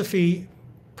philosophy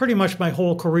pretty much my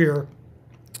whole career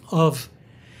of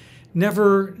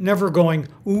never going,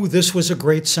 ooh, this was a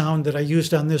great sound that I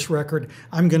used on this record.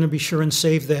 I'm going to be sure and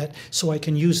save that so I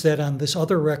can use that on this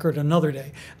other record another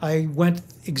day. I went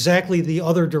exactly the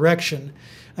other direction.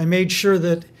 I made sure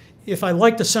that if I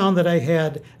liked the sound that I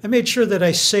had, I made sure that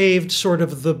I saved sort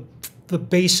of the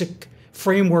basic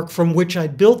framework from which I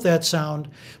built that sound,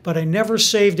 but I never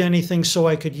saved anything so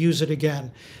I could use it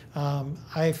again.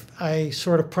 I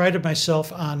sort of prided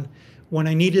myself on when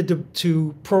I needed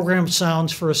to program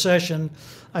sounds for a session,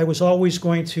 I was always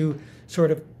going to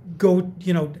sort of go,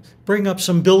 you know, bring up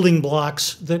some building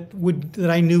blocks that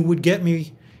I knew would get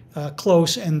me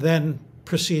close, and then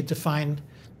proceed to find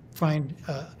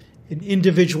an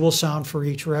individual sound for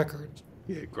each record.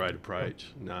 Yeah, great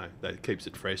approach. No, that keeps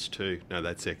it fresh too. No,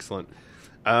 that's excellent.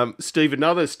 Steve,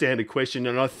 another standard question,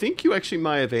 and I think you actually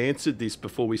may have answered this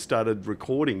before we started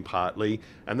recording partly,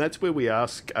 and that's where we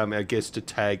ask our guests to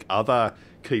tag other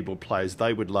keyboard players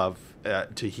they would love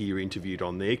to hear interviewed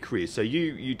on their career. So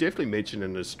you definitely mentioned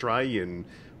an Australian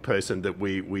person that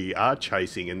we are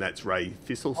chasing, and that's Ray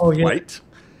Thistlethwaite.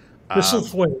 Oh, yeah.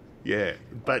 Thistlethwaite. Yeah,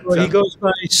 but well, he goes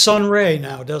by Sun Ray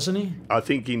now, doesn't he? I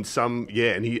think in some,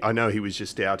 yeah, and I know he was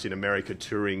just out in America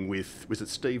touring with, was it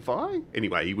Steve Vai?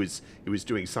 Anyway, he was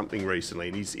doing something recently,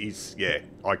 and he's yeah,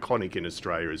 iconic in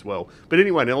Australia as well. But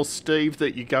anyone else, Steve,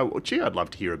 that you go, oh, gee, I'd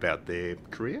love to hear about their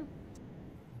career?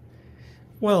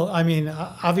 Well, I mean,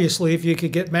 obviously, if you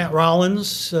could get Matt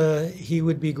Rollins, he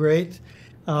would be great.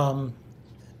 I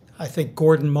think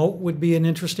Gordon Mote would be an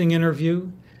interesting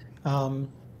interview.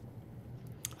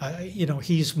 You know,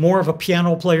 he's more of a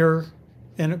piano player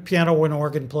and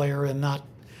organ player, and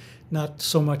not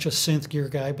so much a synth gear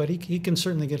guy, but he can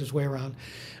certainly get his way around.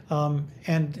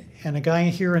 And a guy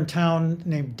here in town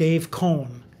named Dave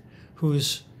Cohn,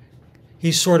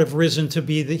 he's sort of risen to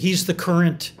be he's the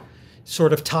current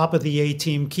sort of top of the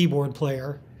A-team keyboard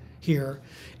player here,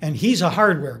 and he's a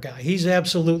hardware guy. He's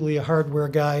absolutely a hardware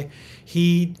guy.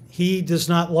 He does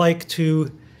not like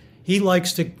to. He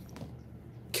likes to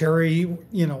carry,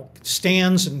 you know,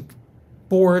 stands and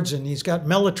boards, and he's got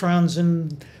mellotrons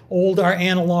and old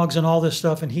analogs and all this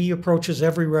stuff, and he approaches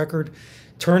every record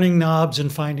turning knobs and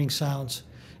finding sounds.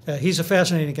 He's a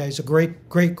fascinating guy. He's a great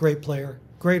player,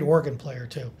 great organ player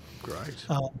too. Great.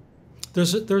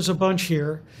 There's a bunch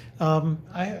here.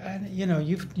 You know,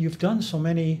 you've done so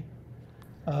many.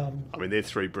 I mean, they're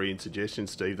three brilliant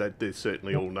suggestions, Steve. They're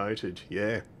certainly all noted.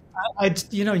 Yeah.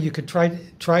 You know, you could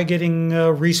try getting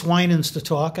Reese Winans to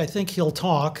talk. I think he'll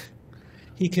talk.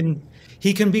 He can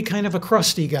be kind of a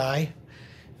crusty guy,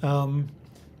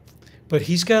 but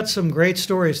he's got some great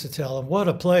stories to tell. And what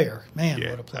a player, man!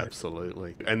 Yeah, what a player!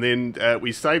 Absolutely. And then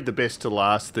we saved the best to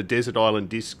last. The Desert Island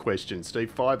Disc question, Steve.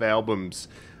 5 albums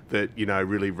that, you know,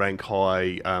 really rank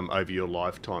high over your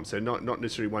lifetime. So not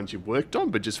necessarily ones you've worked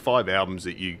on, but just 5 albums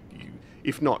that you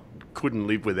if not couldn't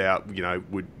live without,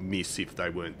 would miss if they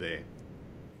weren't there?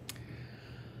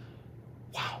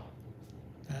 Wow.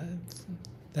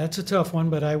 That's a tough one,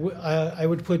 but I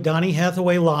would put Donny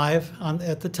Hathaway live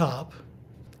at the top.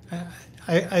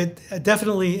 I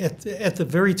definitely at the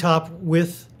very top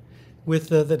with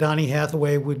the Donny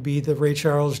Hathaway would be the Ray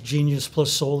Charles Genius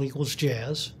plus Soul equals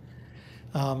Jazz.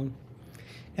 And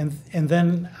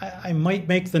then I might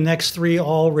make the next three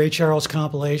all Ray Charles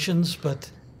compilations,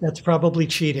 but that's probably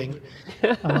cheating.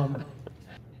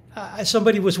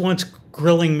 Somebody was once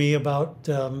grilling me about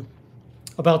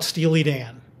Steely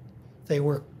Dan. They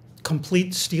were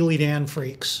complete Steely Dan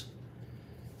freaks.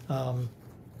 And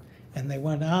they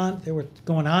were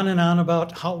going on and on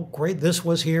about how great this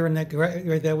was here and that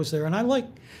great that was there. And I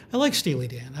like Steely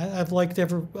Dan. I've liked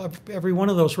every one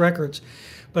of those records.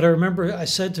 But I remember I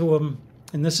said to him,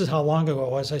 and this is how long ago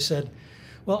it was, I said,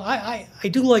 well, I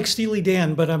do like Steely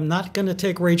Dan, but I'm not going to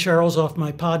take Ray Charles off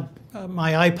my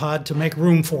iPod to make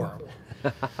room for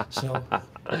him. So,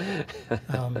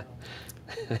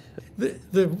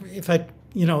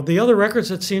 the other records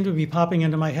that seem to be popping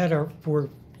into my head were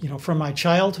from my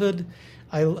childhood.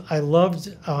 I loved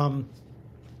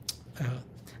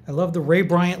the Ray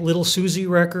Bryant Little Susie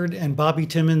record and Bobby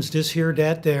Timmons Dis Here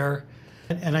Dat There.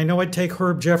 And I know I'd take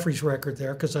Herb Jeffries' record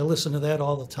there because I listen to that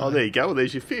all the time. Oh, there you go. Well,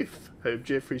 there's your fifth. Herb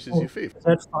Jeffries is your fifth. Is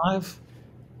that five?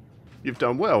 You've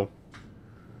done well.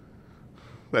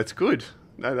 That's good.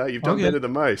 No, you've done better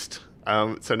than most.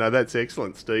 So no, that's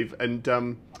excellent, Steve. And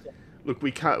look,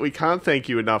 we can't thank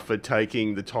you enough for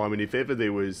taking the time. And if ever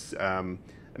there was an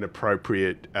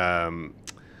appropriate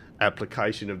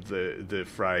application of the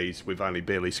phrase "we've only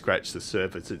barely scratched the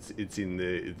surface," it's in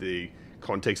the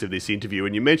context of this interview.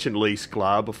 And you mentioned Lee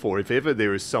Sklar before. If ever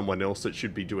there is someone else that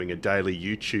should be doing a daily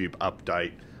YouTube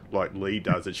update like Lee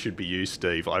does, it should be you,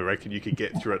 Steve. I reckon you could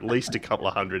get through at least a couple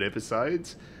of hundred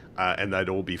episodes, and they'd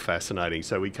all be fascinating.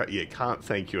 So we can't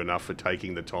thank you enough for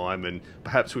taking the time, and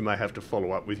perhaps we may have to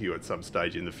follow up with you at some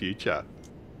stage in the future.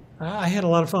 I had a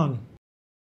lot of fun.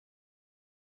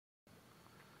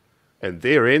 And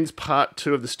there ends part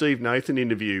 2 of the Steve Nathan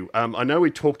interview. I know we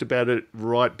talked about it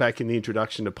right back in the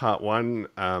introduction to part 1,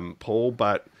 Paul,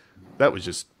 but that was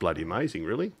just bloody amazing,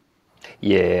 really.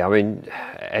 Yeah, I mean,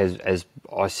 as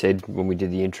I said when we did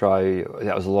the intro,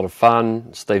 that was a lot of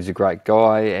fun. Steve's a great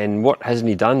guy, and what hasn't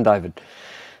he done, David?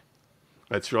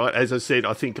 That's right. As I said,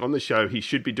 I think on the show he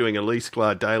should be doing a Lee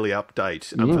Sklar daily update.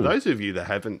 For those of you that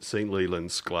haven't seen Leland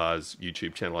Sklar's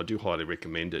YouTube channel, I do highly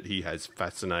recommend it. He has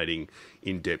fascinating,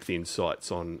 in-depth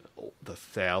insights on the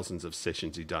thousands of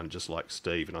sessions he's done, just like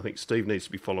Steve. And I think Steve needs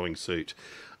to be following suit.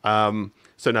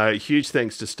 So no, huge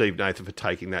thanks to Steve Nathan for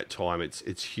taking that time.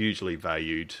 It's hugely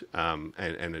valued,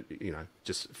 and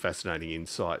just fascinating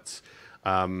insights.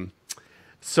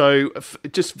 So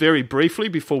just very briefly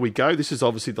before we go, this is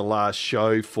obviously the last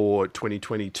show for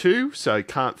 2022. So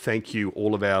can't thank you,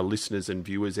 all of our listeners and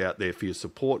viewers out there, for your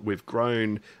support. We've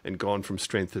grown and gone from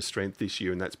strength to strength this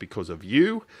year, and that's because of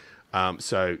you.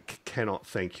 So cannot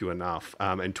thank you enough.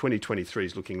 And 2023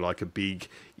 is looking like a big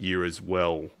year as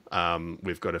well.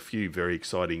 We've got a few very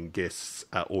exciting guests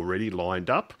already lined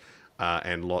up,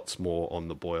 and lots more on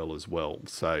the boil as well.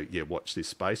 So yeah, watch this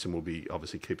space, and we'll be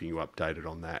obviously keeping you updated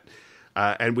on that.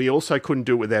 And we also couldn't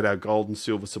do it without our gold and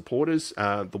silver supporters,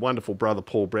 the wonderful brother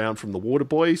Paul Brown from the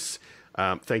Waterboys.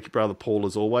 Thank you, brother Paul,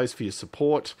 as always, for your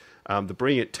support. The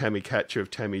brilliant Tammy Catcher of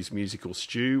Tammy's Musical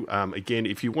Stew. Again,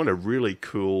 if you want a really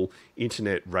cool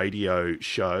internet radio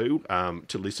show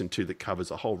to listen to that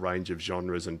covers a whole range of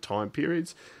genres and time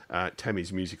periods,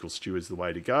 Tammy's Musical Stew is the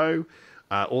way to go.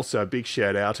 Also, a big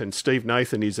shout out, and Steve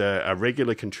Nathan is a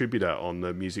regular contributor on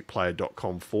the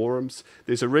musicplayer.com forums.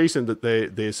 There's a reason that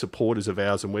they're supporters of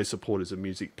ours and we're supporters of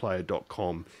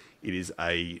musicplayer.com. It is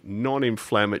a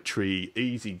non-inflammatory,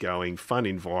 easygoing, fun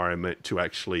environment to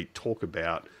actually talk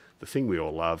about the thing we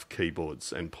all love,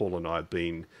 keyboards. And Paul and I have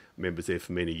been members there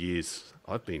for many years.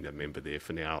 I've been a member there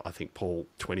for now, I think, Paul,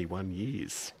 21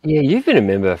 years. Yeah, you've been a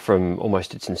member from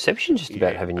almost its inception, just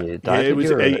about, haven't you, Dave?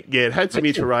 It had some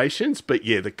iterations, but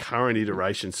yeah, the current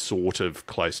iteration's sort of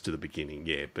close to the beginning,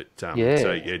 yeah. But so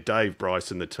yeah, Dave,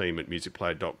 Bryce and the team at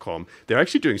musicplayer.com, they're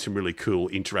actually doing some really cool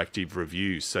interactive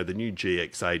reviews. So the new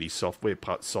GX80 software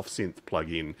soft synth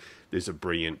plugin, there's a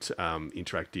brilliant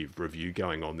interactive review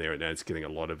going on there, and it's getting a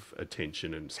lot of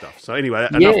attention and stuff. So anyway,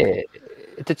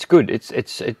 it's good. It's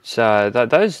those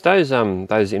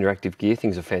interactive gear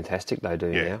things are fantastic. They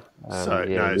do now. So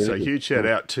really huge shout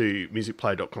out to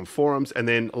musicplay.com forums. And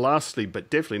then lastly, but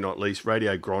definitely not least,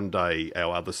 Radio Grande,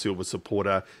 our other silver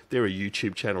supporter. They're a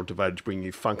YouTube channel devoted to bringing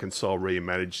you funk and soul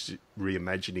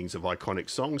reimaginings of iconic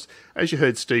songs. As you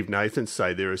heard Steve Nathan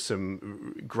say, there are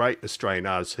some great Australian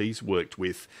artists he's worked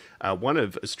with. One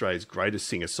of Australia's greatest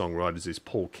singer-songwriters is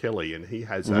Paul Kelly, and he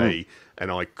has an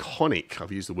iconic,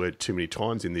 I've used the word too many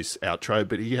times in this outro,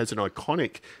 but he has an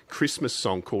iconic Christmas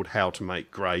song called How to Make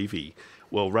Gravy.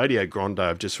 Well, Radio Grande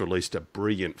have just released a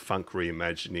brilliant funk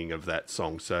reimagining of that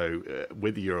song. So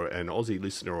whether you're an Aussie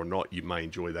listener or not, you may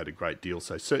enjoy that a great deal.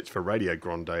 So search for Radio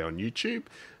Grande on YouTube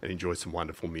and enjoy some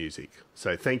wonderful music.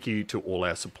 So thank you to all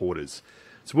our supporters.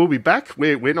 So we'll be back.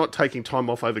 We're not taking time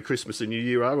off over Christmas and New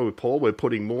Year, are we, Paul? We're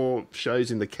putting more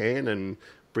shows in the can and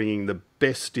bringing the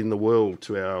best in the world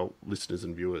to our listeners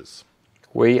and viewers.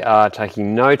 We are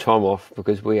taking no time off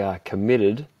because we are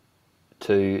committed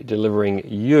to delivering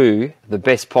you the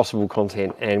best possible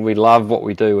content, and we love what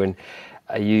we do. And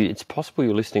it's possible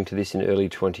you're listening to this in early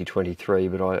 2023,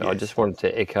 but I just wanted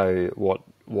to echo what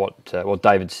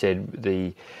David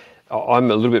said.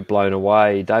 I'm a little bit blown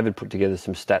away. David put together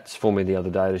some stats for me the other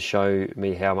day to show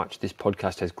me how much this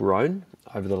podcast has grown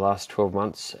over the last 12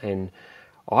 months, and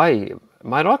I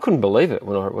couldn't believe it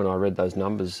when I read those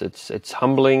numbers. It's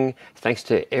humbling. Thanks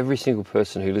to every single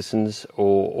person who listens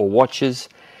or watches.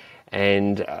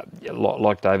 And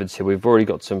like David said, we've already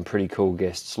got some pretty cool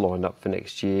guests lined up for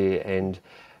next year, and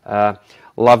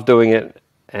love doing it.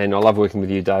 And I love working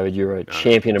with you, David. You're a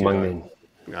champion among men.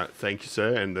 No, thank you,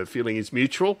 sir. And the feeling is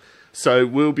mutual. So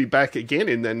we'll be back again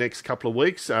in the next couple of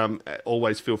weeks.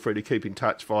 Always feel free to keep in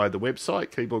touch via the website,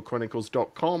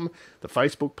 keyboardchronicles.com, the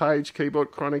Facebook page,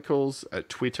 Keyboard Chronicles,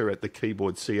 Twitter at the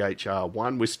Keyboard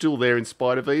CHR1. We're still there in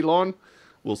spite of Elon.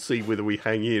 We'll see whether we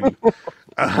hang in.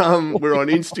 We're on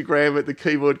Instagram at the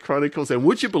Keyboard Chronicles. And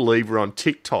would you believe we're on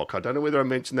TikTok? I don't know whether I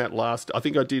mentioned that last. I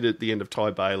think I did at the end of Ty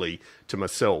Bailey to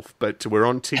myself. But we're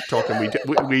on TikTok, and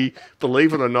we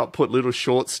believe it or not, put little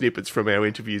short snippets from our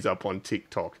interviews up on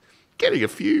TikTok. Getting a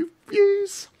few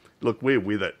views. Look, we're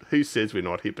with it. Who says we're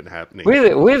not hip and happening?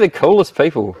 We're the coolest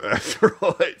people. That's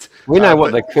right. We know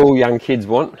what the cool young kids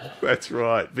want. That's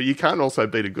right. But you can't also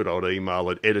beat a good old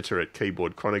email at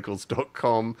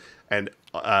editor@keyboardchronicles.com. And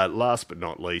last but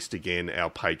not least, again, our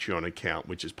Patreon account,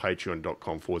 which is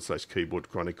patreon.com/Keyboard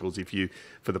Chronicles. If you,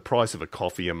 for the price of a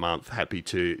coffee a month, happy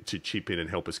to chip in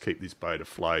and help us keep this boat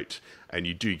afloat. And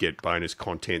you do get bonus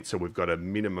content. So we've got a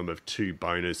minimum of 2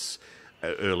 bonus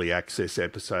early access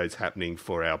episodes happening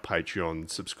for our Patreon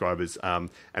subscribers. And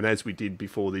as we did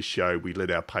before this show, we let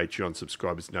our Patreon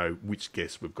subscribers know which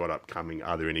guests we've got upcoming.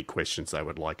 Are there any questions they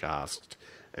would like asked?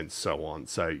 And so on.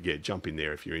 So, yeah, jump in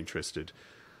there if you're interested.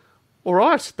 All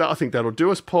right. I think that'll do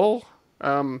us, Paul.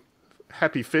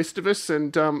 Happy Festivus.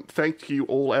 And thank you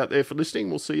all out there for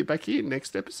listening. We'll see you back here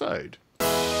next episode.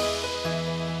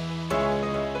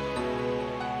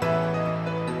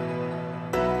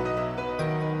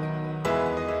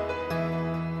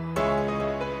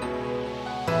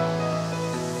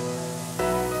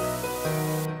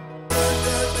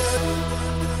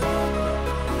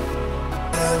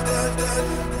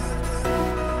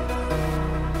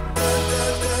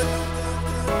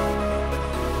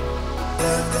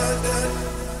 Da da da